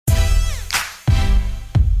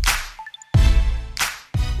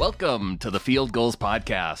Welcome to the Field Goals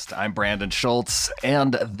Podcast. I'm Brandon Schultz,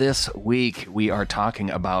 and this week we are talking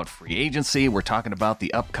about free agency. We're talking about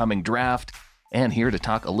the upcoming draft, and here to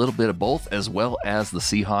talk a little bit of both, as well as the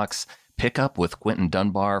Seahawks pickup with Quinton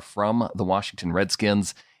Dunbar from the Washington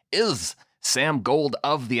Redskins, is Sam Gold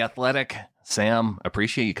of The Athletic. Sam,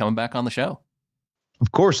 appreciate you coming back on the show.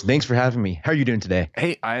 Of course. Thanks for having me. How are you doing today?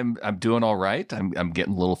 Hey, I'm doing all right. I'm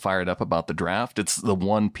getting a little fired up about the draft. It's the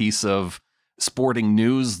one piece of sporting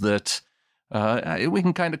news that we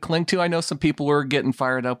can kind of cling to. I know some people were getting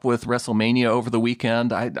fired up with WrestleMania over the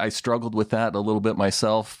weekend. I struggled with that a little bit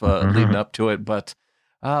myself leading up to it, but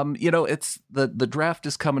it's the draft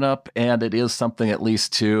is coming up, and it is something at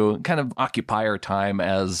least to kind of occupy our time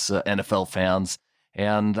as NFL fans.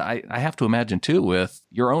 And I have to imagine too, with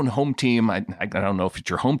your own home team, I don't know if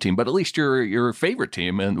it's your home team, but at least your favorite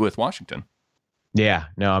team, and with Washington. Yeah,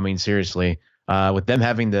 no, I mean, seriously. With them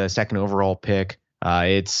having the second overall pick,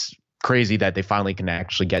 it's crazy that they finally can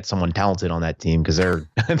actually get someone talented on that team, because they're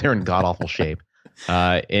in god awful shape.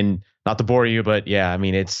 And not to bore you, but yeah, I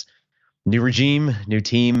mean, it's new regime, new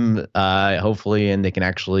team, hopefully, and they can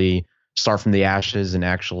actually start from the ashes and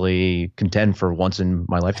actually contend for once in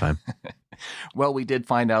my lifetime. Well, we did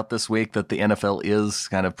find out this week that the NFL is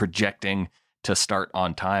kind of projecting to start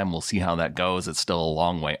on time. We'll see how that goes. It's still a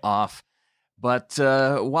long way off. But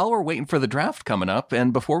while we're waiting for the draft coming up,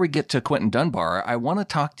 and before we get to Quinton Dunbar, I want to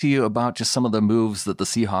talk to you about just some of the moves that the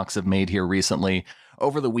Seahawks have made here recently.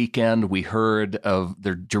 Over the weekend, we heard of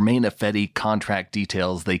their Germain Ifedi contract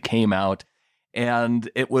details. They came out,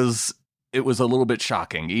 and it was a little bit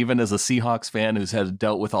shocking, even as a Seahawks fan who's had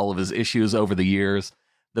dealt with all of his issues over the years.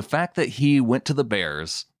 The fact that he went to the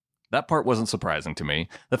Bears, that part wasn't surprising to me.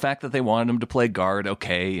 The fact that they wanted him to play guard,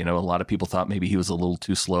 okay, a lot of people thought maybe he was a little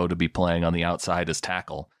too slow to be playing on the outside as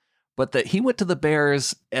tackle. But that he went to the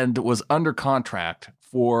Bears and was under contract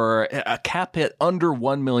for a cap hit under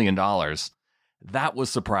 $1 million, that was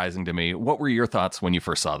surprising to me. What were your thoughts when you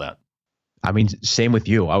first saw that? I mean, same with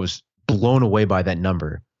you. I was blown away by that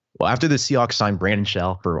number. Well, after the Seahawks signed Brandon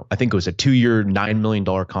Shell for, I think it was a 2-year, $9 million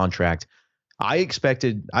contract, I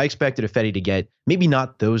expected Ifedi to get maybe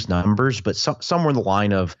not those numbers, but somewhere in the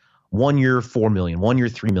line of 1 year, $4 million, 1 year,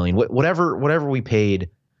 $3 million, whatever we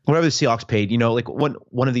paid, whatever the Seahawks paid, like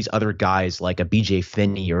one of these other guys like a BJ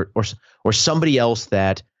Finney or somebody else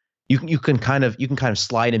that you can kind of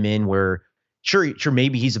slide him in where sure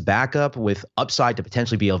maybe he's a backup with upside to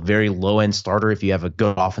potentially be a very low end starter if you have a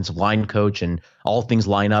good offensive line coach and all things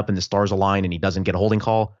line up and the stars align and he doesn't get a holding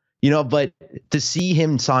call. But to see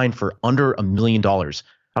him sign for under $1 million, I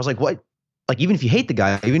was like, what? Like, even if you hate the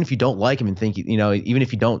guy, even if you don't like him and think, even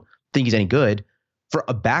if you don't think he's any good, for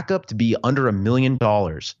a backup to be under $1 million,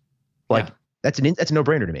 that's a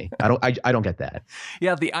no-brainer to me. I don't get that.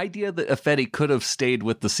 Yeah, the idea that Ifedi could have stayed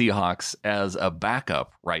with the Seahawks as a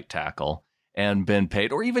backup right tackle and been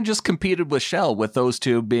paid, or even just competed with Shell, with those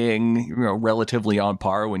two being relatively on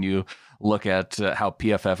par when you look at how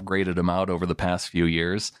PFF graded him out over the past few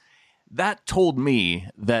years. That told me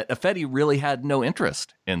that Ifedi really had no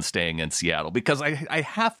interest in staying in Seattle, because I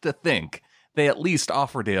have to think they at least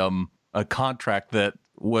offered him a contract that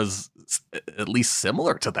was at least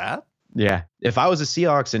similar to that. Yeah. If I was a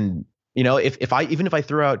Seahawks and, if I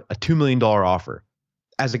threw out a $2 million offer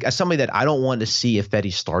as somebody that I don't want to see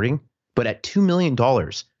Ifedi starting, but at $2 million,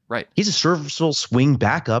 right, he's a serviceable swing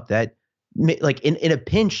backup that, like, in a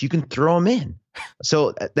pinch, you can throw him in.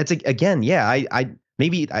 So that's, again, yeah,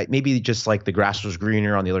 Maybe just like the grass was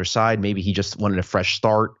greener on the other side. Maybe he just wanted a fresh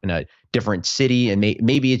start in a different city, and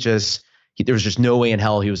maybe there was just no way in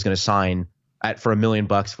hell he was going to sign for $1 million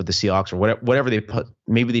with the Seahawks or whatever they put.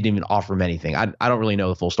 Maybe they didn't even offer him anything. I don't really know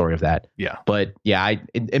the full story of that. Yeah, but yeah,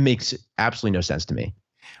 it makes absolutely no sense to me.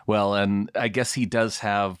 Well, and I guess he does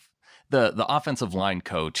have the offensive line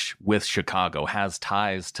coach with Chicago has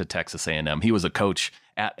ties to Texas A&M. He was a coach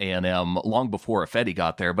at A&M long before Ifedi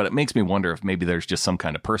got there, but it makes me wonder if maybe there's just some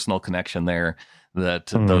kind of personal connection there that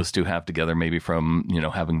those two have together, maybe from,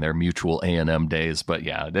 having their mutual A&M days. But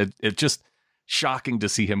yeah, it's just shocking to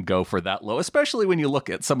see him go for that low, especially when you look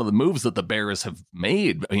at some of the moves that the Bears have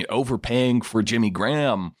made. I mean, overpaying for Jimmy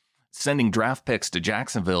Graham, sending draft picks to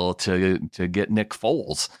Jacksonville to get Nick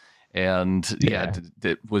Foles. And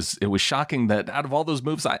it was shocking that out of all those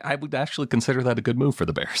moves, I would actually consider that a good move for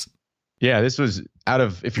the Bears. Yeah, this was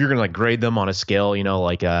if you're going to grade them on a scale,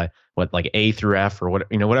 like A through F or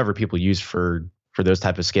whatever people use for those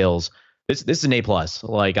type of scales. This is an A+.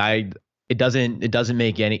 It doesn't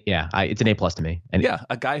make any. Yeah, it's an A+ to me. And yeah,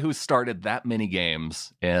 a guy who started that many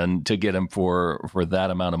games, and to get him for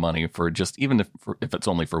that amount of money for just even if it's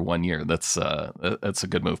only for 1 year, that's a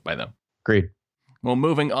good move by them. Agreed. Well,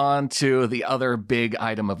 moving on to the other big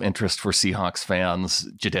item of interest for Seahawks fans,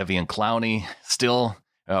 Jadeveon Clowney. Still,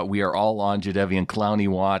 we are all on Jadeveon Clowney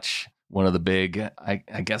watch. One of the big, I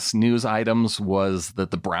guess, news items was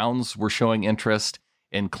that the Browns were showing interest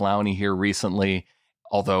in Clowney here recently.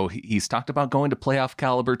 Although he's talked about going to playoff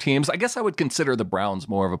caliber teams. I guess I would consider the Browns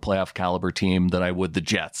more of a playoff caliber team than I would the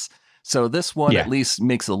Jets. So this one at least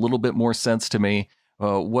makes a little bit more sense to me.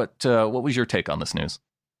 What was your take on this news?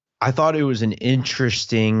 I thought it was an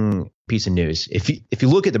interesting piece of news. If you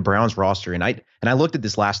look at the Browns roster, and I looked at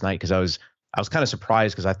this last night because I was kind of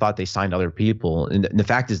surprised because I thought they signed other people, and the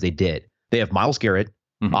fact is they did. They have Myles Garrett,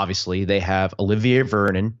 obviously. They have Olivier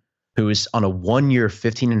Vernon, who is on a 1-year,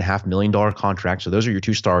 $15.5 million contract. So those are your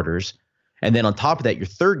two starters. And then on top of that, your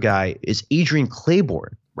third guy is Adrian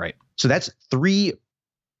Claiborne. Right. So that's 3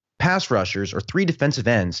 pass rushers or 3 defensive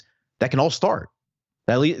ends that can all start.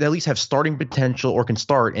 That at least have starting potential or can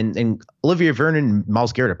start. And Olivier Vernon and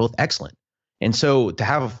Myles Garrett are both excellent. And so to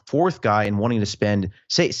have a fourth guy and wanting to spend,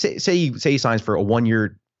 say he signs for a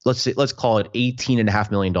 1-year, let's call it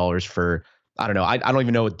 $18.5 million for, I don't know. I don't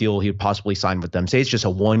even know what deal he would possibly sign with them. Say it's just a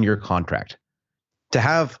 1-year contract. To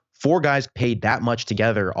have 4 guys paid that much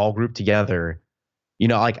together, all grouped together,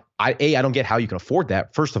 like I don't get how you can afford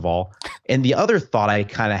that, first of all. And the other thought I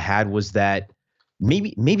kind of had was that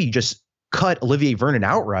maybe you just cut Olivier Vernon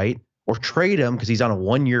outright or trade him because he's on a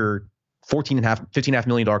 1-year, $15.5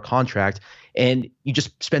 million contract, and you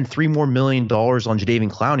just spend $3 million more on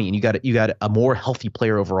Jadeveon Clowney, and you got a more healthy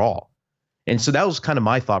player overall. And so that was kind of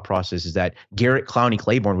my thought process, is that Garrett, Clowney,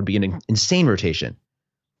 Claiborne would be an insane rotation.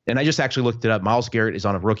 And I just actually looked it up. Myles Garrett is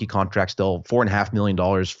on a rookie contract still, $4.5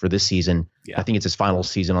 million for this season. Yeah. I think it's his final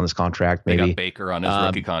season on this contract. Maybe. They got Baker on his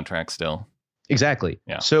rookie contract still. Exactly.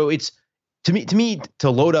 Yeah. So it's to me to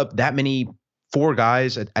load up that many 4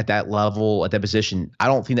 guys at that level, at that position, I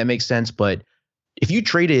don't think that makes sense. But if you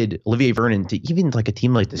traded Olivier Vernon to even like a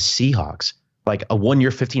team like the Seahawks, like a 1-year,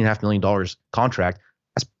 $15.5 million contract,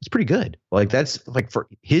 it's pretty good. Like that's like for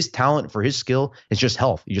his talent, for his skill, it's just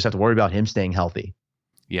health. You just have to worry about him staying healthy.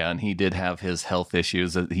 Yeah, and he did have his health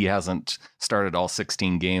issues. He hasn't started all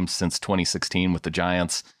 16 games since 2016 with the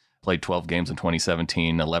Giants. Played 12 games in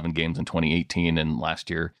 2017, 11 games in 2018, and last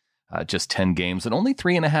year just 10 games and only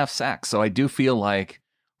 3.5 sacks. So I do feel like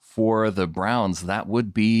for the Browns, that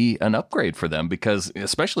would be an upgrade for them, because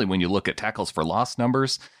especially when you look at tackles for loss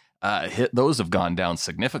numbers, those have gone down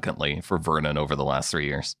significantly for Vernon over the last 3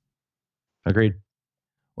 years. Agreed.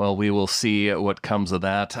 Well, we will see what comes of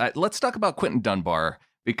that. Let's talk about Quinton Dunbar,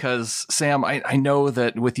 because Sam, I know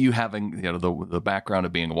that with you having the background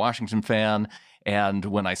of being a Washington fan, and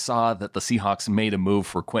when I saw that the Seahawks made a move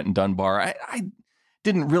for Quinton Dunbar, I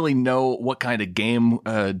didn't really know what kind of game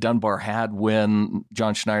Dunbar had when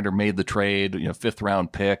John Schneider made the trade, 5th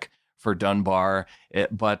round pick for Dunbar.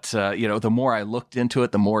 But the more I looked into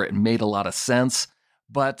it, the more it made a lot of sense.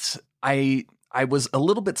 But I was a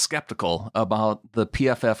little bit skeptical about the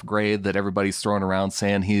PFF grade that everybody's throwing around,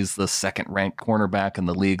 saying he's the 2nd-ranked cornerback in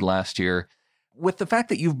the league last year. With the fact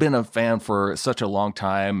that you've been a fan for such a long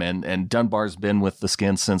time, and Dunbar's been with the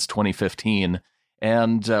Skins since 2015,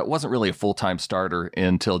 and wasn't really a full-time starter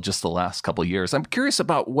until just the last couple of years, I'm curious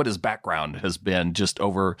about what his background has been just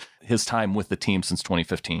over his time with the team since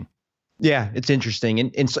 2015. Yeah, it's interesting.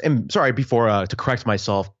 And sorry, before to correct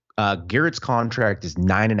myself, Garrett's contract is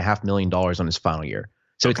 $9.5 million on his final year.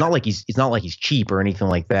 So it's not like he's cheap or anything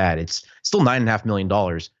like that. It's still $9.5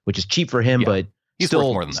 million, which is cheap for him, but he's still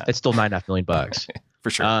worth more than that. It's still $9.5 million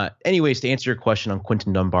for sure. Anyways, to answer your question on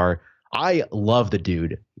Quinton Dunbar, I love the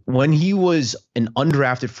dude. When he was an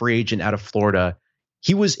undrafted free agent out of Florida,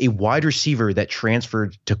 he was a wide receiver that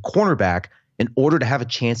transferred to cornerback in order to have a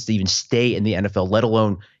chance to even stay in the NFL, let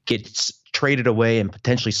alone get traded away and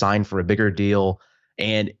potentially signed for a bigger deal.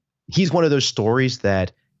 And he's one of those stories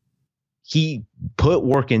that he put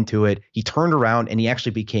work into it. He turned around and he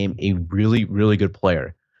actually became a really, really good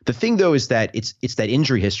player. The thing, though, is that it's that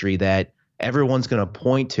injury history that everyone's going to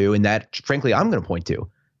point to, and that, frankly, I'm going to point to.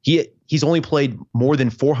 He's only played more than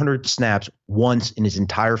 400 snaps once in his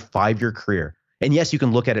entire 5-year career. And yes, you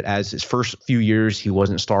can look at it as his first few years he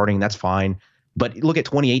wasn't starting. That's fine. But look at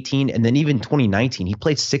 2018 and then even 2019, he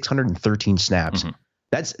played 613 snaps. Mm-hmm.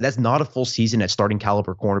 That's not a full season at starting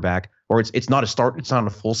caliber cornerback, or it's not a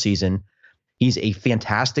full season. He's a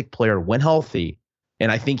fantastic player when healthy,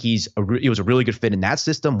 and I think he was a really good fit in that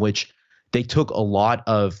system, which they took a lot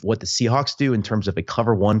of what the Seahawks do in terms of a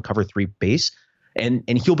cover 1, cover 3 base, and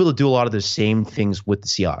he'll be able to do a lot of the same things with the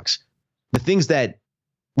Seahawks. The things that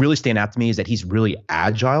really stand out to me is that he's really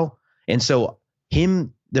agile, and so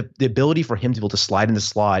him the ability for him to be able to slide in the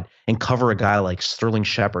slot and cover a guy like Sterling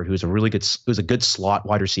Shepard, who's a good slot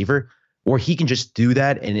wide receiver, where he can just do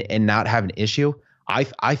that and not have an issue.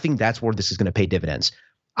 I think that's where this is going to pay dividends.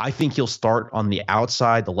 I think he'll start on the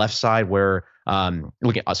outside, the left side, where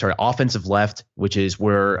offensive left, which is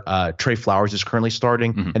where Trey Flowers is currently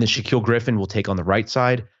starting, and then Shaquille Griffin will take on the right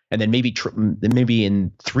side, and then maybe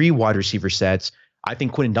in 3 wide receiver sets, I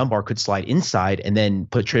think Quinton Dunbar could slide inside and then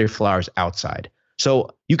put Trey Flowers outside.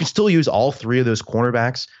 So you can still use all 3 of those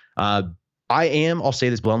cornerbacks. I'll say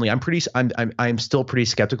this bluntly, I'm still pretty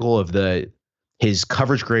skeptical of his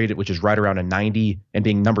coverage grade, which is right around a 90 and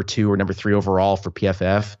being number 2 or number 3 overall for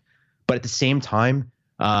PFF. But at the same time,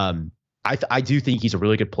 I do think he's a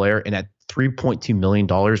really good player. And at $3.2 million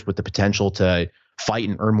with the potential to fight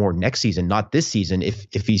and earn more next season, not this season, if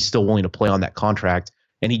he's still willing to play on that contract,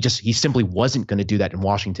 and he simply wasn't going to do that in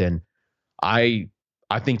Washington, I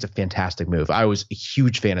think it's a fantastic move. I was a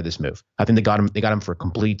huge fan of this move. I think they got him for a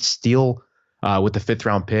complete steal with the 5th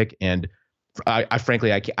round pick. And I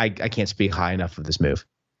frankly can't speak high enough of this move.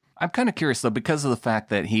 I'm kind of curious, though, because of the fact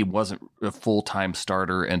that he wasn't a full-time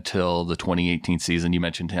starter until the 2018 season. You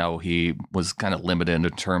mentioned how he was kind of limited in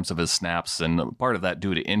terms of his snaps, and part of that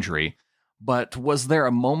due to injury. But was there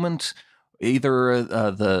a moment, either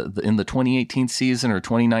in the 2018 season or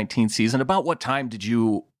 2019 season, about what time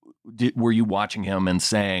were you watching him and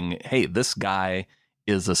saying, "Hey, this guy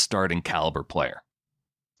is a starting caliber player"?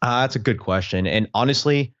 That's a good question, and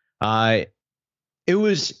honestly,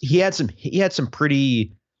 he had some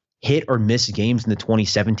pretty hit or miss games in the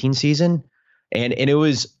 2017 season. And it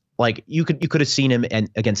was like, you could have seen him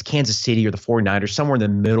against Kansas City or the 49ers, somewhere in the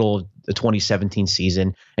middle of the 2017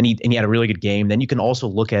 season. And he had a really good game. Then you can also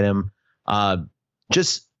look at him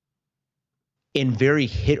just in very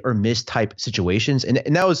hit or miss type situations. And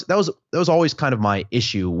that was always kind of my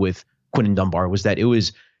issue with Quinton Dunbar, was that he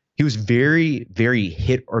was very, very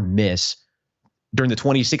hit or miss during the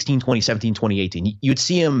 2016, 2017, 2018. You'd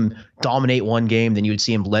see him dominate one game, then you would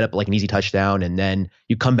see him let up like an easy touchdown, and then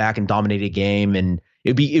you come back and dominate a game, and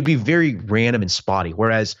it'd be very random and spotty.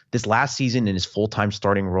 Whereas this last season in his full-time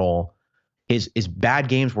starting role, his bad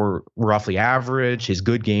games were roughly average, his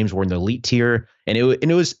good games were in the elite tier, and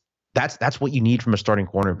that's what you need from a starting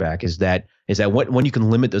cornerback, is that when you can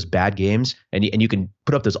limit those bad games and you can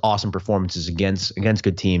put up those awesome performances against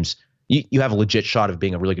good teams, you have a legit shot of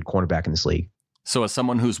being a really good cornerback in this league. So as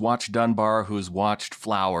someone who's watched Dunbar, who's watched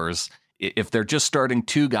Flowers, if they're just starting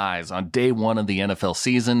 2 guys on day 1 of the NFL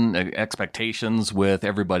season, expectations with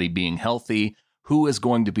everybody being healthy, who is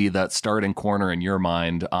going to be that starting corner in your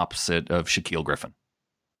mind opposite of Shaquille Griffin?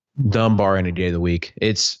 Dunbar any day of the week.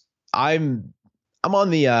 I'm on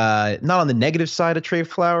the not on the negative side of Trey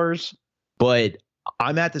Flowers, but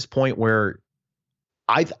I'm at this point where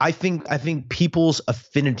I think people's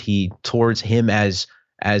affinity towards him as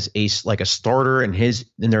a starter and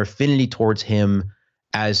their affinity towards him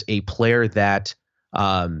as a player that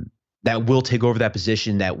will take over that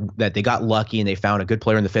position, that they got lucky and they found a good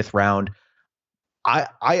player in the 5th round.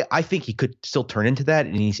 I think he could still turn into that,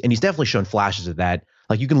 and he's definitely shown flashes of that.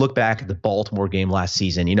 Like, you can look back at the Baltimore game last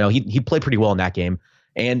season. He played pretty well in that game,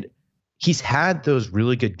 and he's had those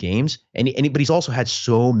really good games, but he's also had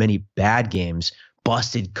so many bad games,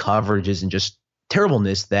 busted coverages, and just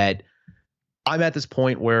terribleness that I'm at this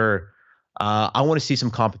point where I want to see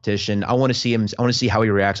some competition. I want to see him. I want to see how he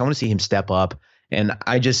reacts. I want to see him step up. And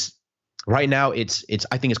right now I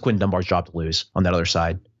think it's Quinton Dunbar's job to lose on that other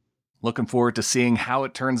side. Looking forward to seeing how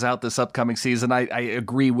it turns out this upcoming season. I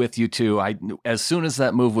agree with you too. As soon as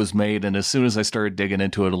that move was made, and as soon as I started digging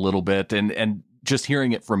into it a little bit, and just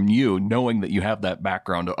hearing it from you, knowing that you have that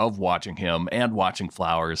background of watching him and watching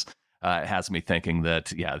Flowers, has me thinking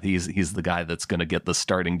that, yeah, he's the guy that's going to get the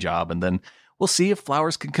starting job. And then we'll see if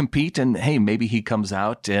Flowers can compete, and hey, maybe he comes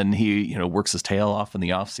out and he works his tail off in the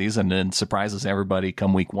offseason and surprises everybody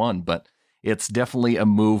come week 1. But it's definitely a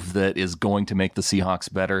move that is going to make the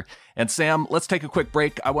Seahawks better. And Sam, let's take a quick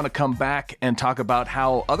break. I want to come back and talk about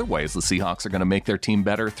how other ways the Seahawks are going to make their team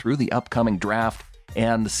better through the upcoming draft,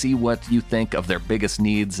 and see what you think of their biggest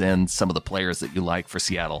needs and some of the players that you like for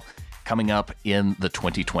Seattle coming up in the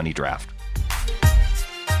 2020 draft.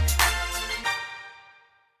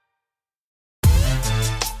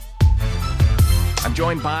 I'm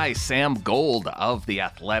joined by Sam Gold of The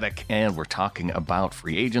Athletic, and we're talking about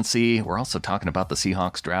free agency. We're also talking about the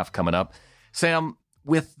Seahawks draft coming up. Sam,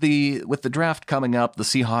 with the draft coming up, the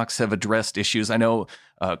Seahawks have addressed issues. I know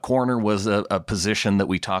corner was a position that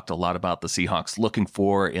we talked a lot about the Seahawks looking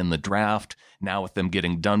for in the draft. Now with them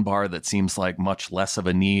getting Dunbar, that seems like much less of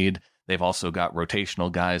a need. They've also got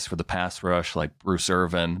rotational guys for the pass rush like Bruce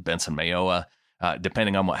Irvin, Benson Mayowa.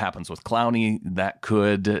 Depending on what happens with Clowney, that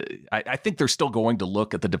could. I think they're still going to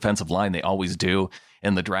look at the defensive line. They always do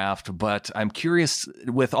in the draft. But I'm curious,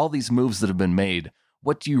 with all these moves that have been made,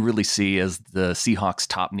 what do you really see as the Seahawks'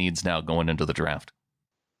 top needs now going into the draft?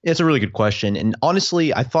 It's a really good question. And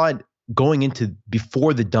honestly, I thought going into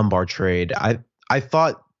before the Dunbar trade, I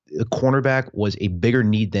thought the cornerback was a bigger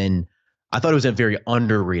need than I thought it was a very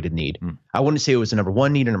underrated need. I wouldn't say it was a number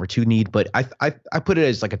one need or number two need, but I put it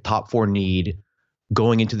as like a top four need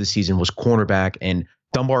going into the season was cornerback, and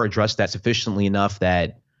Dunbar addressed that sufficiently enough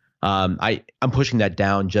that I'm pushing that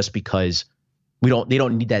down just because they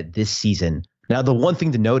don't need that this season. Now, the one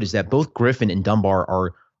thing to note is that both Griffin and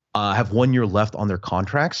Dunbar have 1 year left on their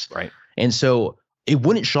contracts. Right. And so it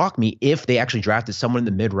wouldn't shock me if they actually drafted someone in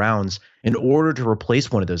the mid rounds in order to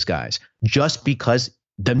replace one of those guys, just because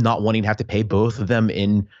them not wanting to have to pay both of them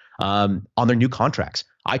in on their new contracts.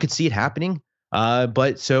 I could see it happening.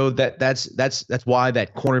 But so that's why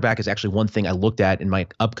that cornerback is actually one thing I looked at in my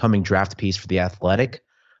upcoming draft piece for The Athletic,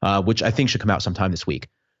 which I think should come out sometime this week.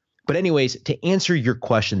 But anyways, to answer your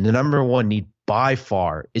question, the number one need by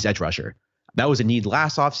far is edge rusher. That was a need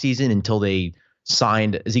last offseason until they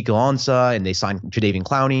signed Ezekiel Ansah and they signed traded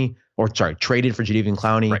for Jadeveon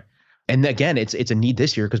Clowney. Right. And again, it's a need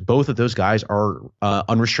this year because both of those guys are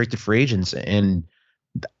unrestricted free agents. And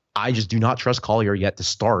I just do not trust Collier yet to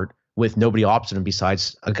start with nobody opposite him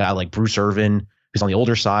besides a guy like Bruce Irvin, who's on the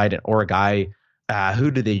older side, or a guy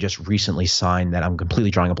who did they just recently sign that I'm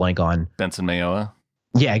completely drawing a blank on? Benson Mayowa.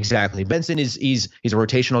 Yeah, exactly. Benson he's a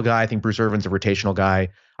rotational guy. I think Bruce Irvin's a rotational guy.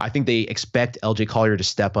 I think they expect LJ Collier to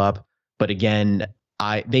step up, but again,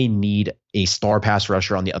 they need a star pass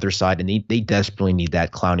rusher on the other side, and they desperately need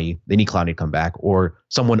that Clowney. They need Clowney to come back or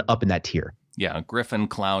someone up in that tier. Yeah, Griffin,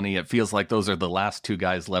 Clowney, it feels like those are the last two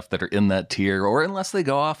guys left that are in that tier, or unless they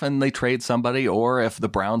go off and they trade somebody, or if the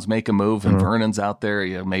Browns make a move and Vernon's out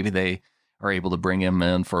there, maybe they are able to bring him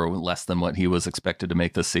in for less than what he was expected to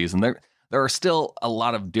make this season. There are still a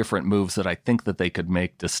lot of different moves that I think that they could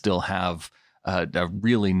make to still have a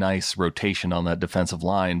really nice rotation on that defensive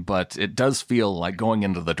line, but it does feel like going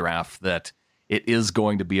into the draft that it is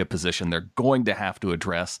going to be a position they're going to have to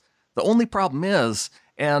address. The only problem is,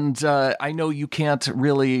 and I know you can't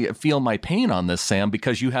really feel my pain on this, Sam,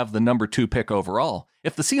 because you have the number 2 pick overall.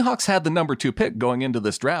 If the Seahawks had the number 2 pick going into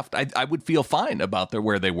this draft, I would feel fine about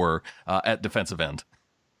where they were at defensive end.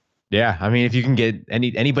 Yeah, I mean, if you can get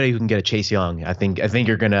anybody who can get a Chase Young, I think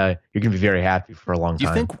you're gonna be very happy for a long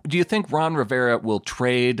time. Do you think Ron Rivera will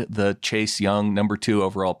trade the Chase Young number 2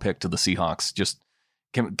 overall pick to the Seahawks? Just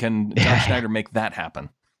can John Schneider make that happen?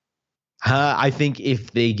 I think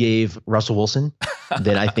if they gave Russell Wilson,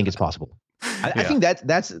 then I think it's possible. I think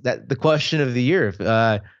that's the question of the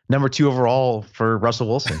year. Number 2 overall for Russell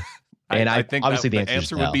Wilson, and I think obviously the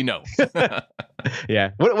answer would be no.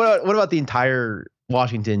 Yeah. What about the entire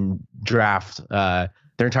Washington draft? Their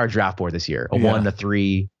entire draft board this year: a 1, a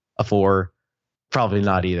 3, a 4. Probably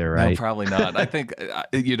not either, right? No, probably not. I think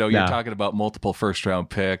you're talking about multiple first round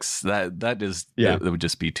picks. That would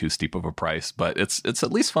just be too steep of a price. But it's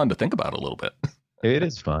at least fun to think about a little bit. It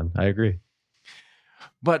is fun. I agree.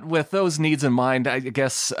 But with those needs in mind, I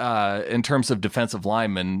guess in terms of defensive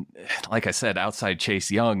linemen, like I said, outside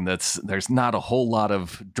Chase Young, there's not a whole lot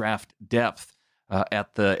of draft depth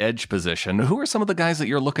at the edge position. Who are some of the guys that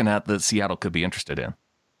you're looking at that Seattle could be interested in?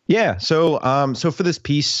 Yeah. So for this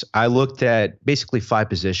piece, I looked at basically 5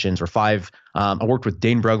 positions or 5. I worked with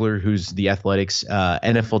Dane Brugler, who's the Athletics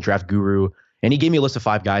NFL draft guru, and he gave me a list of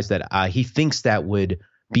 5 guys that he thinks that would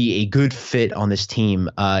be a good fit on this team.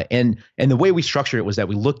 And the way we structured it was that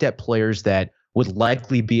we looked at players that would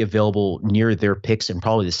likely be available near their picks in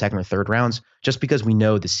probably the 2nd or 3rd rounds, just because we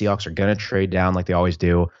know the Seahawks are going to trade down like they always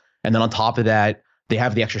do. And then on top of that, they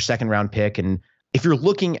have the extra 2nd round pick. And if you're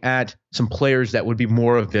looking at some players that would be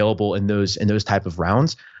more available in those type of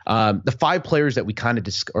rounds, the 5 players that we kind of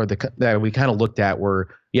that we kind of looked at were,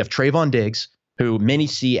 you have Trayvon Diggs, who many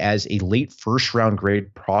see as a late 1st round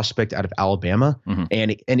grade prospect out of Alabama. Mm-hmm.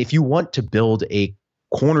 And if you want to build a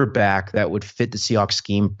cornerback that would fit the Seahawks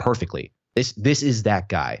scheme perfectly, this is that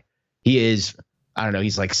guy. He is, I don't know,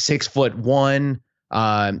 he's like 6'1".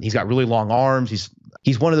 He's got really long arms.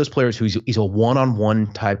 He's one of those players he's a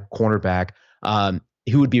one-on-one type cornerback.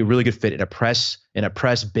 Who would be a really good fit in a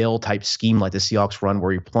press bail type scheme like the Seahawks run,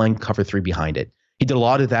 where you're playing cover 3 behind it. He did a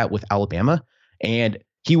lot of that with Alabama, and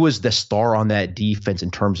he was the star on that defense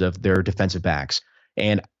in terms of their defensive backs.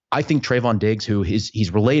 And I think Trayvon Diggs, who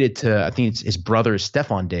he's related to, I think it's his brother is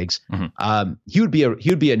Stephon Diggs. Mm-hmm. He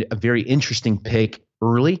would be a very interesting pick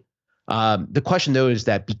early. The question though is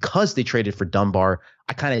that because they traded for Dunbar,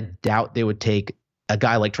 I kind of doubt they would take a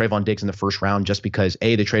guy like Trayvon Diggs in the first round just because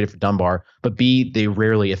A, they traded for Dunbar, but B, they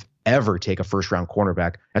rarely, if ever, take a first round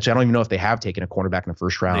cornerback. Actually, I don't even know if they have taken a cornerback in the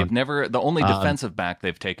first round. They've never, the only defensive back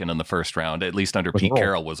they've taken in the first round, at least under Pete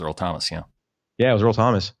Carroll, was Earl Thomas. Yeah. Yeah, it was Earl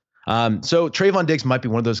Thomas. So Trayvon Diggs might be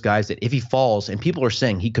one of those guys that if he falls, and people are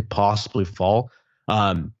saying he could possibly fall,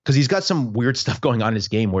 because he's got some weird stuff going on in his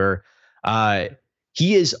game where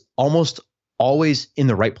he is almost always in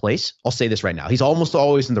the right place. I'll say this right now. He's almost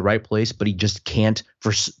always in the right place, but he just can't,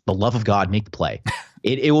 for the love of God, make the play.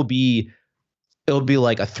 It will be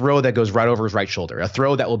like a throw that goes right over his right shoulder, a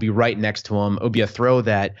throw that will be right next to him. It would be a throw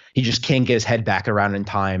that he just can't get his head back around in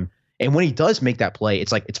time. And when he does make that play,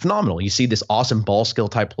 it's phenomenal. You see this awesome ball skill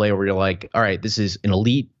type play where you're like, all right, this is an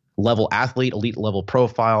elite level athlete, elite level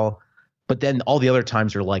profile. But then all the other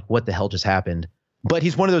times you're like, what the hell just happened? But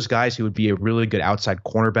he's one of those guys who would be a really good outside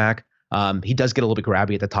cornerback. He does get a little bit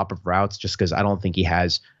grabby at the top of routes just because I don't think he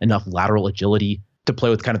has enough lateral agility to play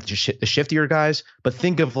with kind of the shiftier guys. But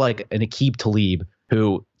think of like an Aqib Talib,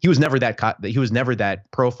 who he was never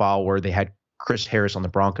that profile where they had Chris Harris on the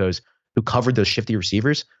Broncos who covered those shifty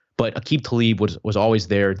receivers. But Aqib Talib was always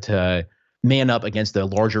there to man up against the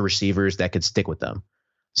larger receivers that could stick with them.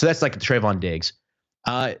 So that's like Trayvon Diggs.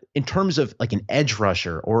 In terms of like an edge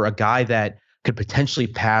rusher or a guy that could potentially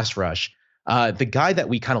pass rush, the guy that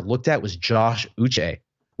we kind of looked at was Josh Uche,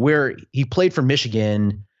 where he played for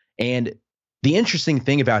Michigan. And the interesting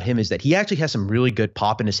thing about him is that he actually has some really good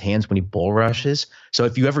pop in his hands when he bull rushes. So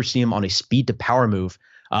if you ever see him on a speed to power move,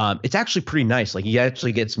 it's actually pretty nice. Like he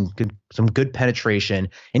actually gets some good penetration,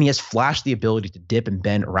 and he has flashed the ability to dip and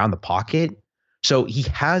bend around the pocket. So he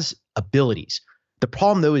has abilities. The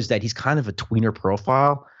problem though is that he's kind of a tweener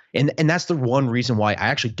profile, and that's the one reason why I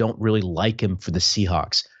actually don't really like him for the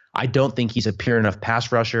Seahawks. I don't think he's a pure enough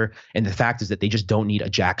pass rusher, and the fact is that they just don't need a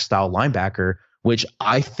Jack style linebacker, which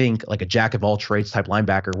I think like a Jack of all trades type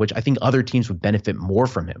linebacker, which I think other teams would benefit more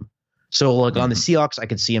from him. So like on the Seahawks, I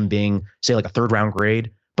could see him being say like a 3rd round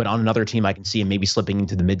grade. But on another team, I can see him maybe slipping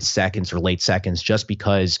into the mid seconds or late seconds just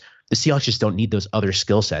because the Seahawks just don't need those other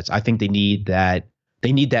skill sets. I think they need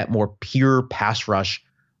that more pure pass rush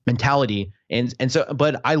mentality. And so,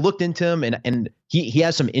 but I looked into him and he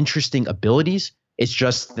has some interesting abilities. It's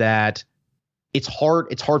just that it's hard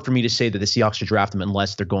for me to say that the Seahawks should draft him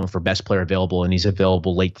unless they're going for best player available and he's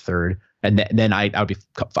available late 3rd. And then I'd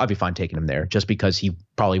be fine taking him there just because he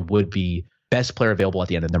probably would be best player available at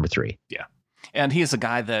the end of number 3. Yeah. And he's a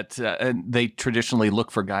guy that they traditionally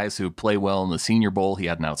look for guys who play well in the Senior Bowl. He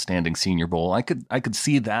had an outstanding Senior Bowl. I could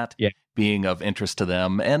see that being of interest to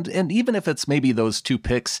them. And even if it's maybe those 2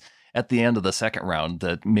 picks at the end of the 2nd round,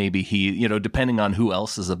 that maybe he, depending on who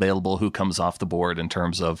else is available, who comes off the board in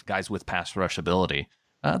terms of guys with pass rush ability,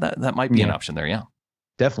 that might be an option there. Yeah,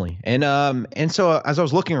 definitely. And so as I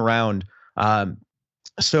was looking around,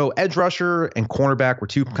 so edge rusher and cornerback were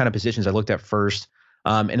 2 kind of positions I looked at first.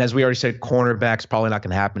 And as we already said, cornerback's probably not going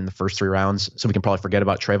to happen in the first 3 rounds, so we can probably forget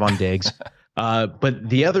about Trayvon Diggs. But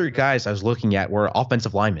the other guys I was looking at were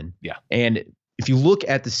offensive linemen. Yeah. And if you look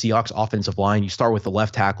at the Seahawks offensive line, you start with the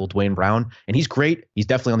left tackle, Dwayne Brown, and he's great. He's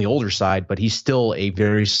definitely on the older side, but he's still a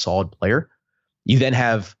very solid player. You then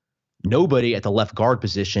have nobody at the left guard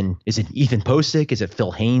position. Is it Ethan Posick? Is it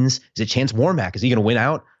Phil Haynes? Is it Chance Warmack? Is he going to win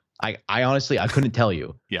out? I honestly, I couldn't tell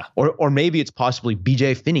you. Yeah. Or maybe it's possibly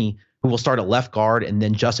BJ Finney, who will start at left guard, and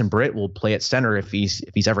then Justin Britt will play at center if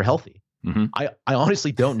he's ever healthy. Mm-hmm. I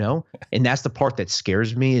honestly don't know. And that's the part that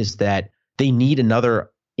scares me is that they need another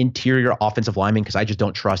interior offensive lineman because I just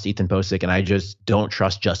don't trust Ethan Posick and I just don't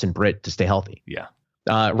trust Justin Britt to stay healthy. Yeah.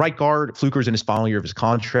 Right guard, Fluker's in his final year of his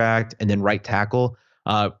contract, and then right tackle.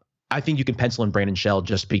 I think you can pencil in Brandon Shell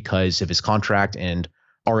just because of his contract and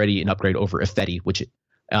already an upgrade over Ifedi, which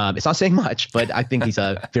it's not saying much, but I think he's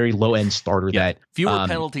a very low-end starter. Yeah. That fewer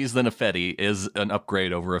penalties than Ifedi is an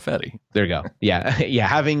upgrade over Ifedi. There you go. Yeah. Yeah.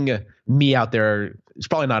 Having me out there is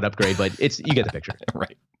probably not an upgrade, but you get the picture.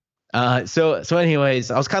 Right. So anyways,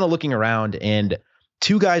 I was kind of looking around and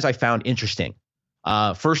 2 guys I found interesting.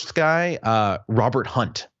 First guy, Robert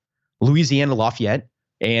Hunt, Louisiana Lafayette.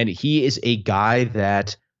 And he is a guy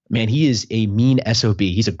that, man, he is a mean SOB.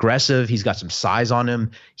 He's aggressive. He's got some size on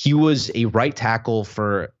him. He was a right tackle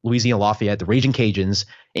for Louisiana Lafayette, the Raging Cajuns,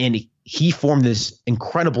 and he formed this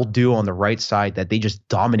incredible duo on the right side that they just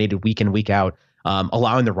dominated week in, week out,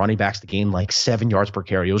 allowing the running backs to gain like 7 yards per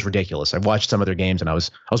carry. It was ridiculous. I watched some of their games and I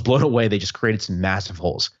was blown away. They just created some massive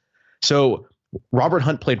holes. So Robert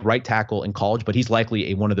Hunt played right tackle in college, but he's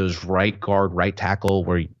likely one of those right guard, right tackle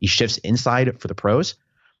where he shifts inside for the pros.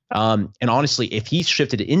 And honestly, if he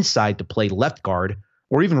shifted inside to play left guard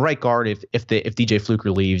or even right guard, if DJ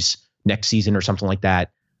Fluker leaves next season or something like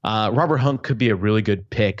that, Robert Hunt could be a really good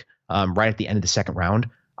pick right at the end of the second round.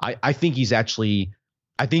 I think he's actually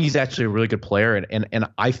a really good player, and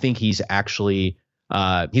I think he's actually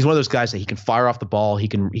he's one of those guys that he can fire off the ball. He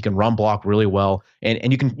can run block really well,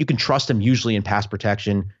 and you can trust him usually in pass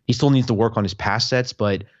protection. He still needs to work on his pass sets,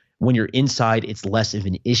 but when you're inside, it's less of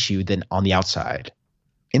an issue than on the outside.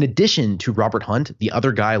 In addition to Robert Hunt, the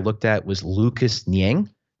other guy I looked at was Lucas Niang,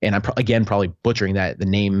 and I'm again probably butchering the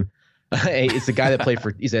name. It's the guy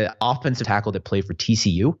that he's an offensive tackle that played for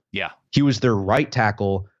TCU. Yeah. He was their right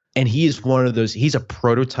tackle, and he is one of those, he's a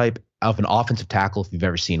prototype of an offensive tackle if you've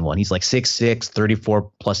ever seen one. He's like 6'6",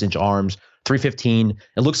 34 plus inch arms, 315.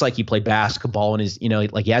 It looks like he played basketball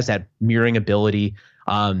and like he has that mirroring ability.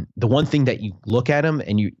 The one thing that you look at him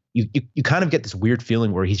and you kind of get this weird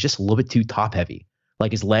feeling where he's just a little bit too top heavy.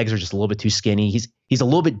 Like his legs are just a little bit too skinny. He's a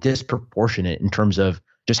little bit disproportionate in terms of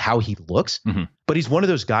just how he looks. Mm-hmm. But he's one of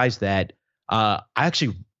those guys that I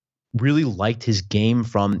actually really liked his game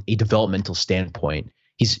from a developmental standpoint.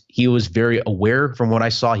 He was very aware from what I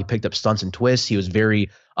saw. He picked up stunts and twists. He was very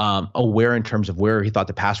aware in terms of where he thought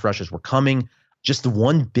the pass rushes were coming. Just the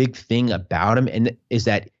one big thing about him is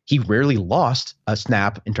that he rarely lost a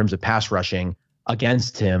snap in terms of pass rushing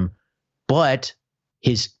against him, but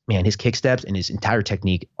his kick steps and his entire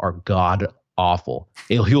technique are god awful.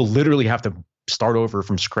 He'll literally have to start over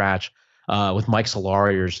from scratch with Mike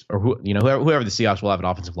Solari or whoever the Seahawks will have an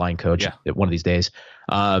offensive line coach one of these days.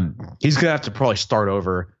 He's gonna have to probably start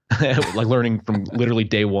over, like learning from literally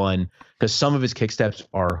day one, because some of his kick steps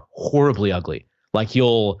are horribly ugly. Like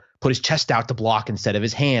he'll put his chest out to block instead of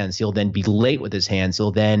his hands. He'll then be late with his hands.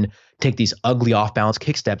 He'll then take these ugly off balance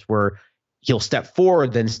kick steps where he'll step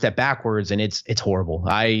forward, then step backwards, and it's horrible.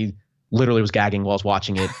 I literally was gagging while I was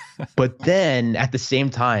watching it. But then at the same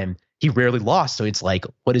time, he rarely lost. So it's like,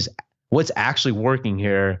 what's actually working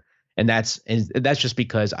here? And that's just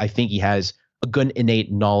because I think he has a good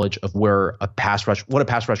innate knowledge of what a pass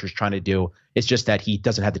rusher is trying to do. It's just that he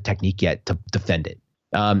doesn't have the technique yet to defend it.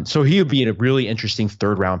 So he would be a really interesting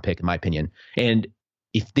third round pick, in my opinion. And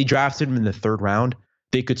if they drafted him in the third round,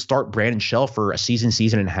 they could start Brandon Shell for a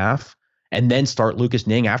season and a half, and then start Lucas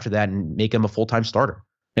Niang after that and make him a full-time starter.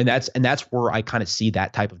 And that's where I kind of see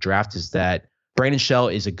that type of draft, is that Brandon Shell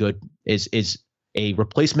is a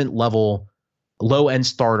replacement level low end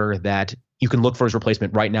starter that you can look for his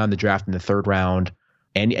replacement right now in the draft in the third round,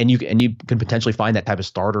 and you can potentially find that type of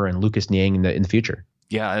starter in Lucas Niang in the future.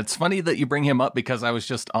 Yeah, it's funny that you bring him up, because I was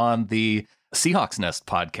just on the Seahawks Nest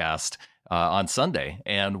podcast on Sunday,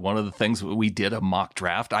 and one of the things we did a mock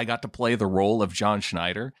draft. I got to play the role of John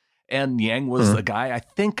Schneider, and Niang was the guy I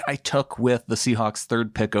think I took with the Seahawks'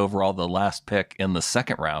 third pick overall, the last pick in the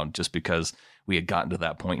second round, just because we had gotten to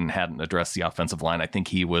that point and hadn't addressed the offensive line. I think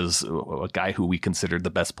he was a guy who we considered the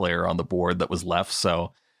best player on the board that was left.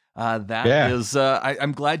 So I'm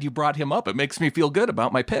glad you brought him up. It makes me feel good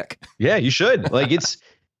about my pick. Yeah, you should. Like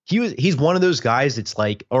he's one of those guys. It's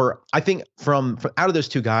like, or I think from out of those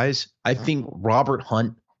two guys, I think Robert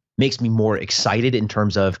Hunt makes me more excited in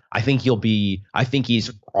terms of I think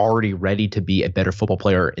he's already ready to be a better football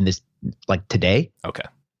player in this, like today. Okay.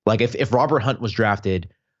 Like if Robert Hunt was drafted,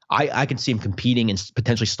 I can see him competing and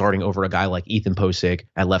potentially starting over a guy like Ethan Posick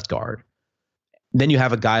at left guard. Then you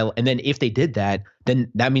have a guy, and then if they did that,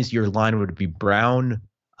 then that means your line would be Brown,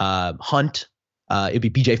 Hunt, it'd be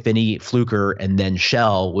BJ Finney, Fluker, and then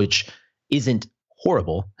Shell, which isn't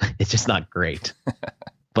horrible. It's just not great.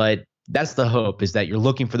 But that's the hope, is that you're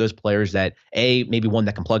looking for those players that maybe one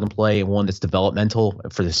that can plug and play and one that's developmental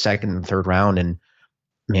for the second and third round. And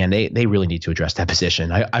man, they really need to address that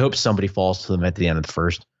position. I hope somebody falls to them at the end of the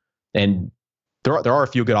first. And there are a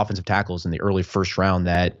few good offensive tackles in the early first round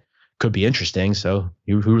that could be interesting. So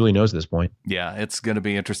who really knows at this point? Yeah, it's going to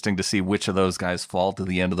be interesting to see which of those guys fall to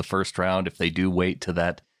the end of the first round. If they do wait to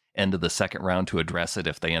that end of the second round to address it,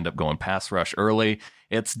 if they end up going pass rush early,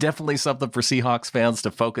 it's definitely something for Seahawks fans to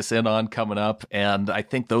focus in on coming up. And I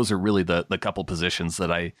think those are really the couple positions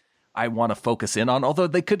that I want to focus in on, although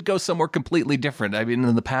they could go somewhere completely different. I mean,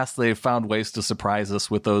 in the past, they've found ways to surprise us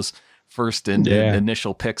with those first and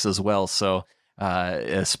initial picks as well. So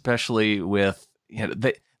especially with,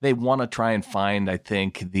 they want to try and find, I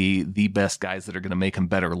think, the best guys that are going to make them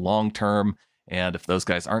better long term. And if those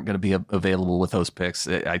guys aren't going to be available with those picks,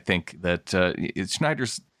 I think that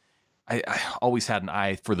Schneider's, I always had an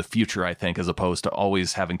eye for the future, I think, as opposed to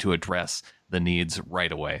always having to address the needs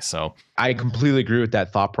right away. So I completely agree with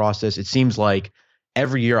that thought process. It seems like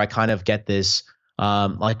every year I kind of get this,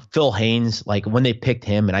 like Phil Haynes, like when they picked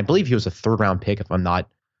him, and I believe he was a third round pick, if I'm not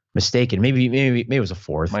mistaken. Maybe it was a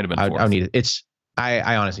fourth. Might have been fourth.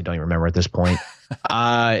 I honestly don't even remember at this point.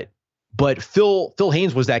 But Phil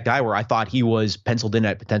Haynes was that guy where I thought he was penciled in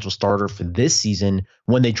at potential starter for this season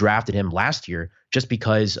when they drafted him last year, just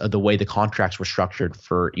because of the way the contracts were structured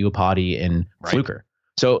for Iupati and Fluker.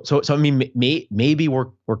 So I mean, maybe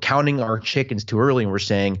we're counting our chickens too early, and we're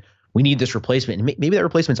saying we need this replacement, and maybe that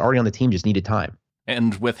replacement's already on the team, just needed time.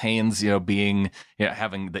 And with Haynes, having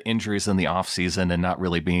the injuries in the offseason and not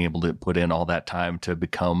really being able to put in all that time to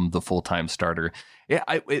become the full-time starter,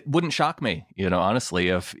 it wouldn't shock me, honestly,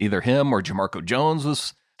 if either him or Jamarco Jones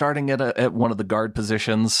was starting at one of the guard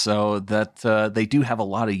positions, so that they do have a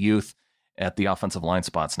lot of youth at the offensive line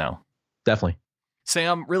spots now. Definitely.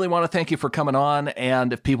 Sam, really want to thank you for coming on.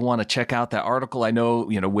 And if people want to check out that article, I know,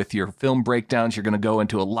 with your film breakdowns, you're going to go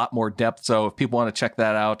into a lot more depth. So if people want to check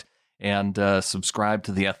that out and subscribe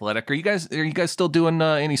to The Athletic, are you guys still doing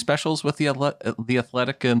any specials with The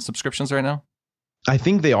Athletic and subscriptions right now? I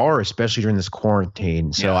think they are, especially during this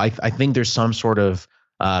quarantine. So I think there's some sort of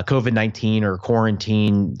COVID-19 or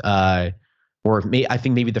quarantine I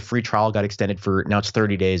think maybe the free trial got extended for now it's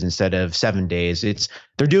 30 days instead of 7 days.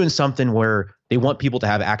 They're doing something where they want people to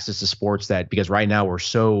have access to sports because right now we're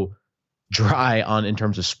so dry in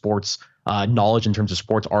terms of sports knowledge, in terms of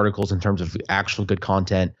sports articles, in terms of actual good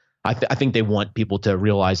content. I think they want people to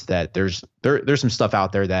realize that there's some stuff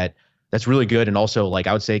out there that's really good. And also, like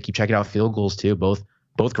I would say, keep checking out Field Goals too. Both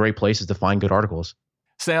great places to find good articles.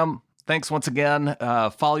 Sam, thanks once again.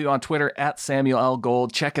 Follow you on Twitter at Samuel L.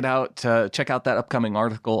 Gold. Check it out. Check out that upcoming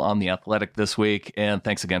article on The Athletic this week. And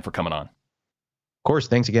thanks again for coming on. Of course.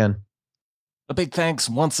 Thanks again. A big thanks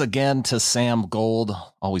once again to Sam Gold.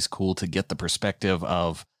 Always cool to get the perspective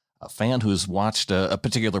of a fan who's watched a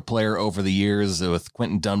particular player over the years, with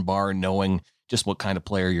Quinton Dunbar knowing just what kind of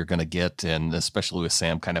player you're going to get. And especially with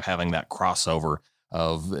Sam kind of having that crossover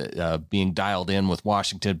of being dialed in with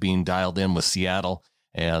Washington, being dialed in with Seattle,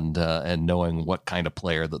 and knowing what kind of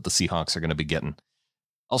player that the Seahawks are going to be getting.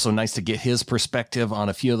 Also nice to get his perspective on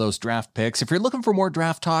a few of those draft picks. If you're looking for more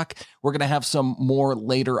draft talk, we're going to have some more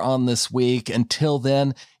later on this week. Until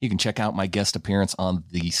then, you can check out my guest appearance on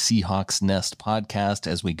the Seahawks Nest podcast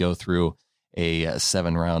as we go through a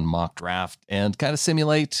 7-round mock draft and kind of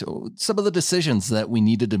simulate some of the decisions that we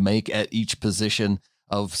needed to make at each position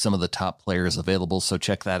of some of the top players available. So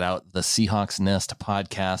check that out, the Seahawks Nest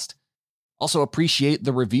podcast. Also appreciate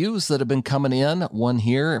the reviews that have been coming in. One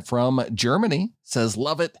here from Germany says,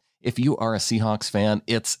 love it. If you are a Seahawks fan,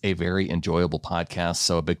 it's a very enjoyable podcast.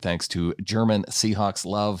 So a big thanks to German Seahawks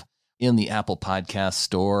Love in the Apple Podcast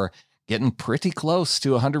Store. Getting pretty close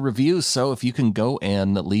to 100 reviews. So if you can go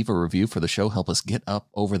and leave a review for the show, help us get up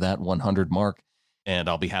over that 100 mark. And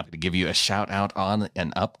I'll be happy to give you a shout out on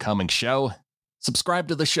an upcoming show. Subscribe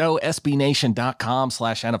to the show,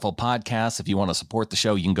 sbnation.com/NFL podcast. If you want to support the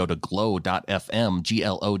show, you can go to glow.fm,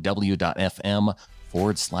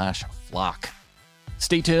 glow.fm/flock.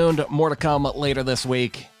 Stay tuned. More to come later this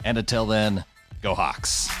week. And until then, go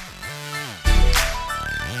Hawks.